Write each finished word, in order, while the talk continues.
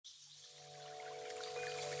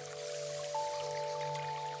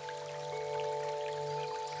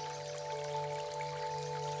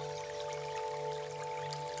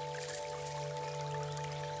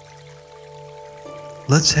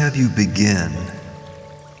Let's have you begin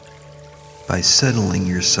by settling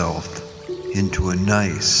yourself into a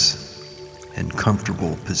nice and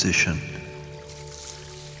comfortable position,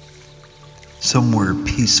 somewhere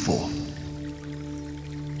peaceful,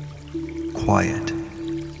 quiet,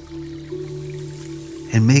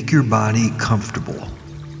 and make your body comfortable.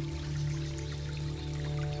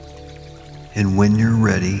 And when you're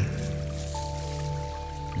ready,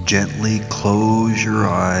 gently close your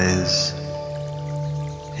eyes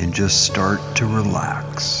and just start to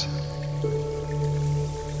relax.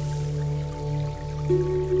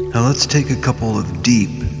 Now let's take a couple of deep,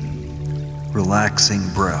 relaxing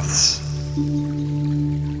breaths.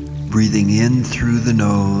 Breathing in through the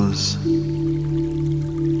nose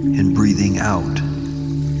and breathing out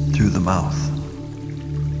through the mouth.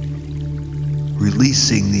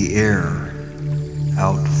 Releasing the air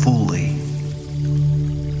out fully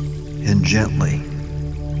and gently.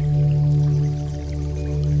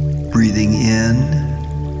 Breathing in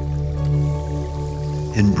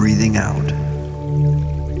and breathing out.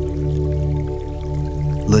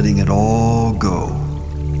 Letting it all go.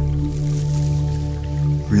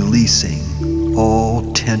 Releasing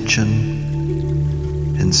all tension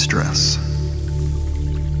and stress.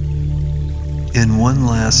 And one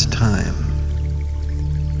last time.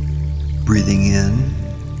 Breathing in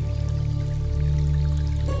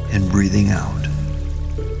and breathing out.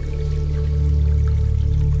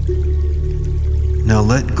 Now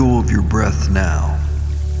let go of your breath now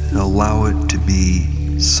and allow it to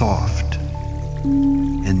be soft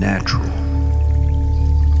and natural.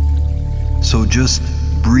 So just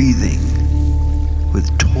breathing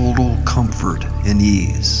with total comfort and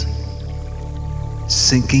ease,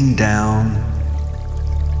 sinking down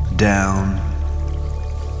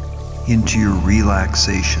into your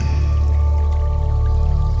relaxation.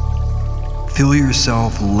 Feel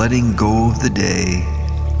yourself letting go of the day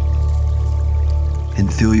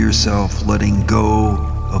and feel yourself letting go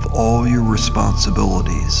of all your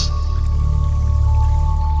responsibilities.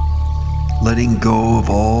 Letting go of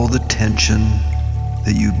all the tension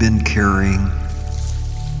that you've been carrying.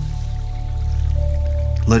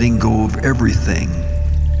 Letting go of everything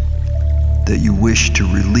that you wish to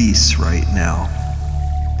release right now.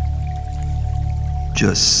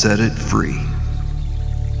 Just set it free.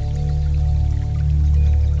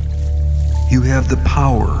 You have the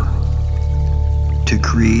power to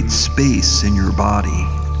create space in your body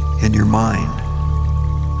and your mind,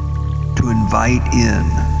 to invite in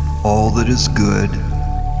all that is good,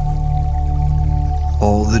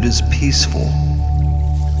 all that is peaceful,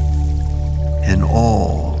 and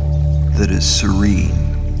all that is serene.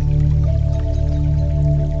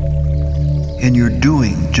 And you're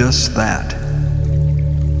doing just that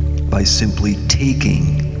by simply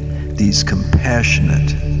taking these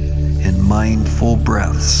compassionate and mindful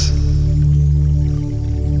breaths,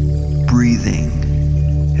 breathing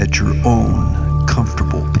at your own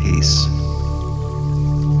comfortable pace,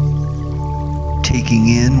 taking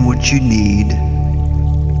in what you need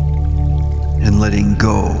and letting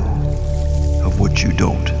go of what you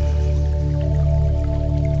don't.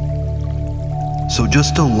 So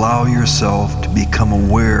just allow yourself to become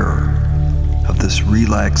aware of this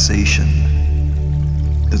relaxation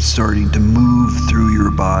that's starting to move through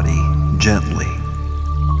your body gently.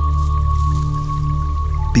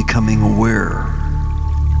 Becoming aware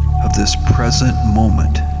of this present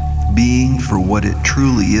moment being for what it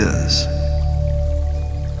truly is.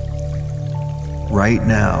 Right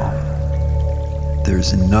now,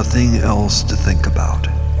 there's nothing else to think about.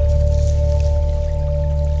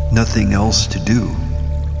 Nothing else to do.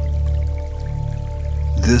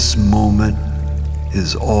 This moment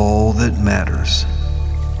is all that matters.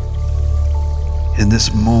 And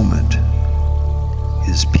this moment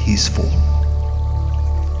is peaceful.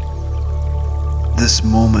 This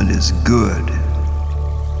moment is good.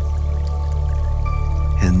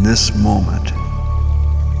 And this moment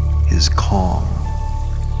is calm.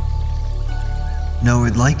 Now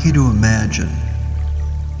I'd like you to imagine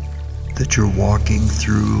that you're walking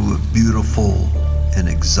through a beautiful and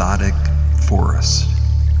exotic forest.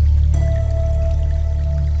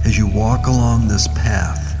 As you walk along this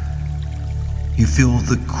path, you feel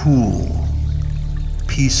the cool,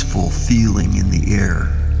 peaceful feeling in the air.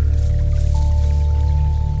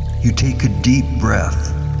 You take a deep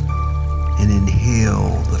breath and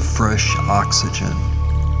inhale the fresh oxygen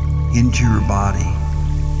into your body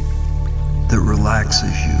that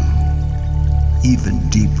relaxes you even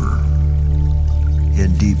deeper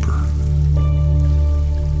and deeper.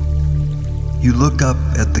 You look up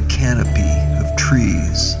at the canopy of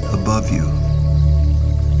trees above you.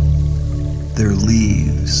 Their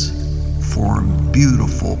leaves form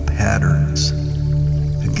beautiful patterns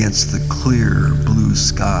against the clear blue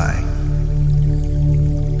sky.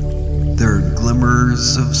 There are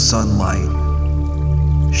glimmers of sunlight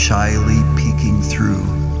shyly peeking through,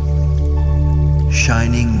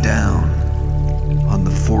 shining down on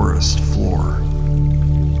the forest floor.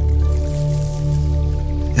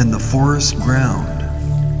 And the forest ground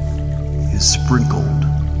is sprinkled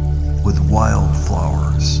with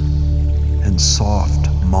wildflowers and soft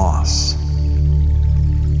moss.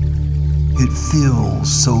 It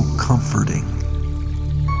feels so comforting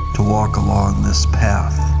to walk along this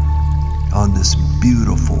path on this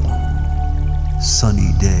beautiful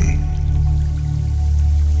sunny day.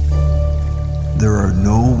 There are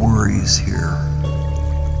no worries here.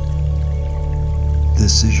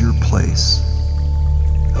 This is your place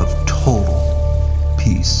of total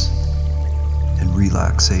peace and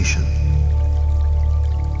relaxation.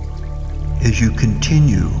 As you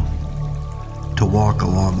continue to walk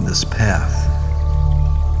along this path,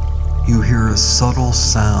 you hear a subtle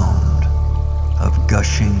sound of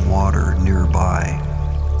gushing water nearby.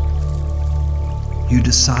 You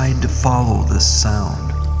decide to follow this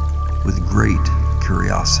sound with great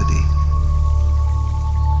curiosity.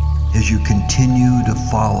 As you continue to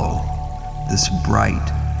follow this bright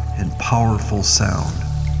and powerful sound,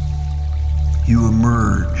 you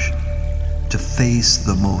emerge to face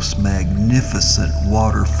the most magnificent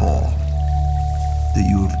waterfall that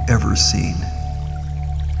you have ever seen.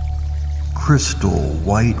 Crystal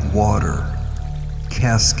white water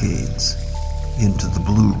cascades into the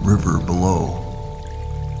blue river below,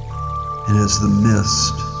 and as the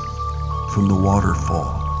mist from the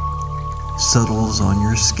waterfall settles on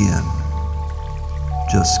your skin,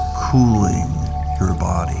 just cooling your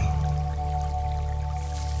body,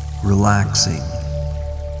 relaxing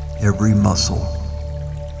every muscle,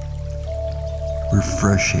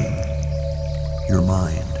 refreshing your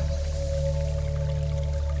mind.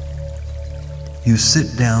 You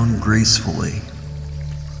sit down gracefully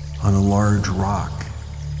on a large rock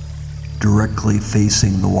directly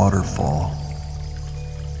facing the waterfall,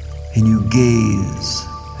 and you gaze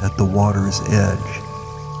at the water's edge.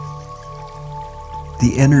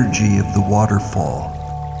 The energy of the waterfall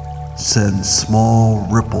sends small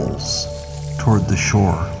ripples toward the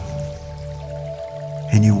shore,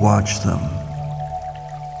 and you watch them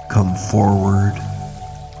come forward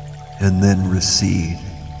and then recede.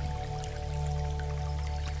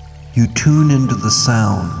 You tune into the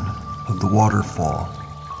sound of the waterfall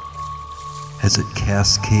as it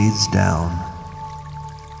cascades down,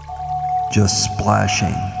 just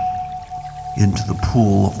splashing into the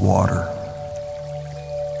pool of water.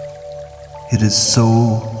 It is so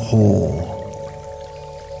whole,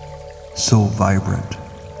 so vibrant,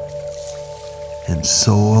 and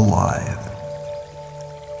so alive,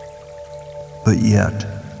 but yet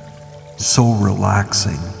so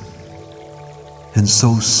relaxing and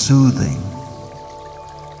so soothing.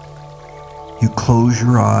 You close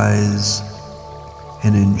your eyes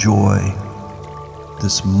and enjoy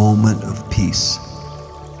this moment of peace,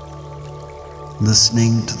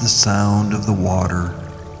 listening to the sound of the water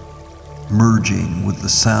merging with the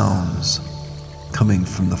sounds coming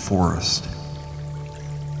from the forest.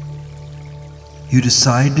 You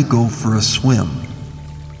decide to go for a swim.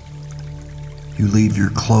 You leave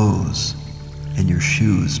your clothes and your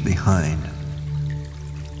shoes behind.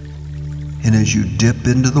 And as you dip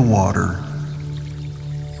into the water,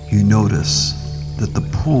 you notice that the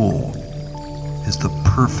pool is the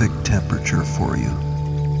perfect temperature for you.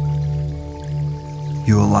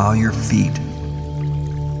 You allow your feet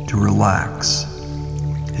to relax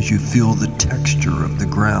as you feel the texture of the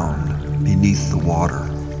ground beneath the water.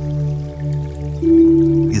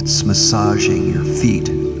 It's massaging your feet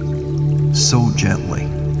so gently.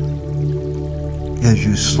 As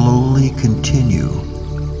you slowly continue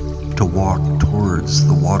to walk towards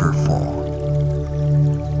the waterfall,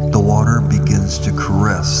 the water begins to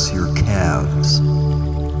caress your calves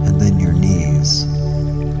and then your knees.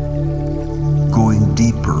 Going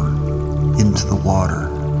deeper into the water,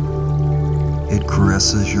 it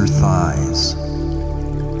caresses your thighs,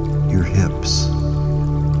 your hips,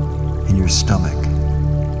 and your stomach.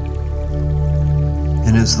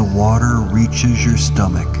 And as the water reaches your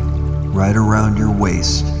stomach, right around your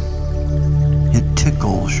waist, it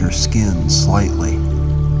tickles your skin slightly.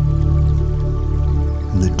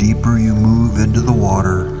 And the deeper you move into the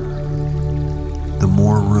water, the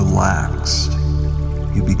more relaxed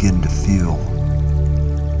you begin to feel.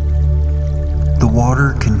 The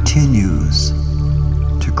water continues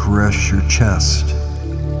to caress your chest,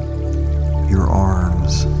 your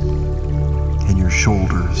arms, and your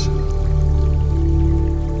shoulders.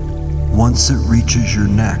 Once it reaches your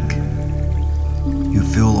neck, you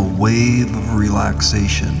feel a wave of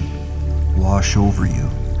relaxation wash over you.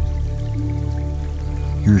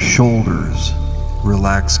 Your shoulders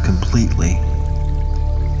relax completely,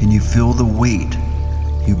 and you feel the weight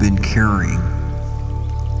you've been carrying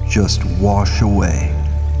just wash away.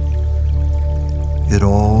 It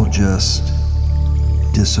all just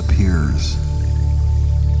disappears.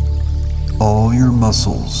 All your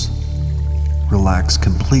muscles relax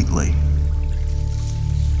completely.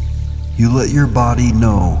 You let your body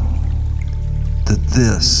know that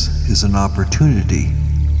this is an opportunity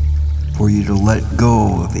for you to let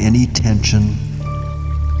go of any tension,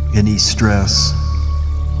 any stress,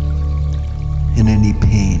 and any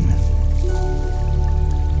pain.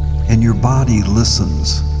 And your body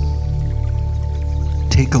listens.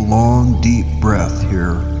 Take a long, deep breath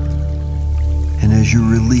here, and as you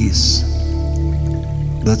release,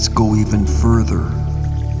 let's go even further,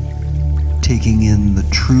 taking in the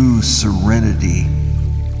true serenity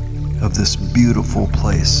of this beautiful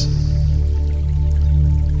place.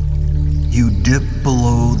 You dip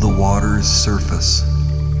below the water's surface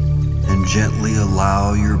and gently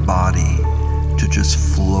allow your body to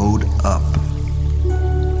just float up.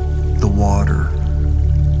 The water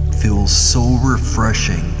feels so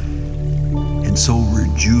refreshing and so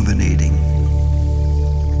rejuvenating.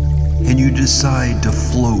 And you decide to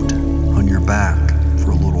float on your back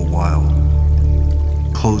for a little while,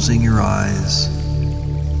 closing your eyes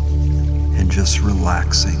and just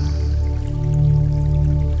relaxing,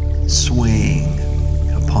 swaying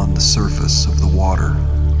upon the surface of the water,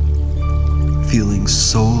 feeling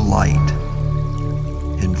so light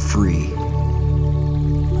and free,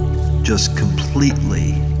 just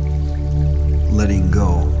completely letting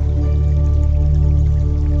go.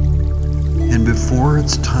 And before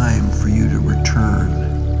it's time for you to return,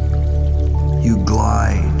 you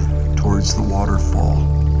glide towards the waterfall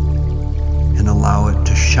and allow it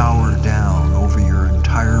to shower down over your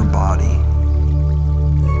entire body.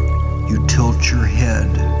 You tilt your head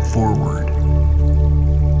forward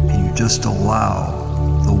and you just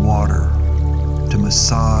allow the water to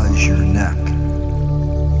massage your neck.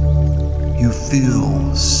 You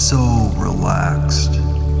feel so relaxed,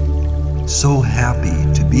 so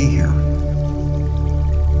happy to be here,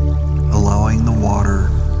 allowing the water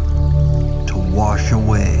to wash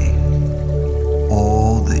away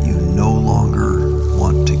all that you no longer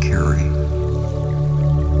want to carry.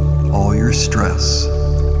 All your stress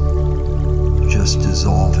just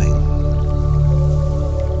dissolving,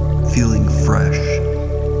 feeling fresh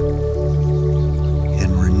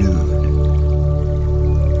and renewed.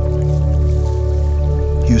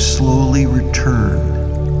 You slowly return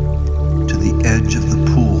to the edge of the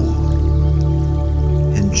pool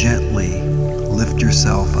and gently lift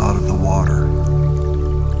yourself out of the water.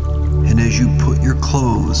 And as you put your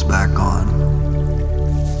clothes back on,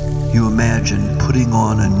 you imagine putting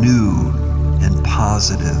on a new and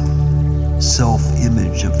positive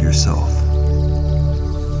self-image of yourself.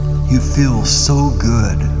 You feel so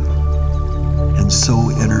good and so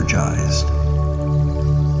energized.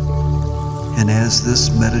 And as this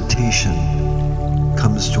meditation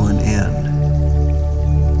comes to an end,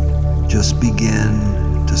 just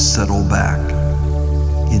begin to settle back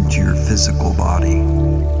into your physical body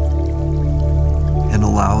and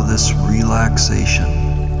allow this relaxation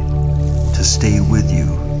to stay with you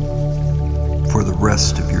for the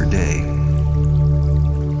rest of your day.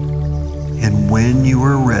 And when you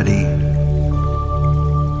are ready,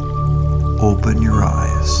 open your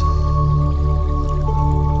eyes.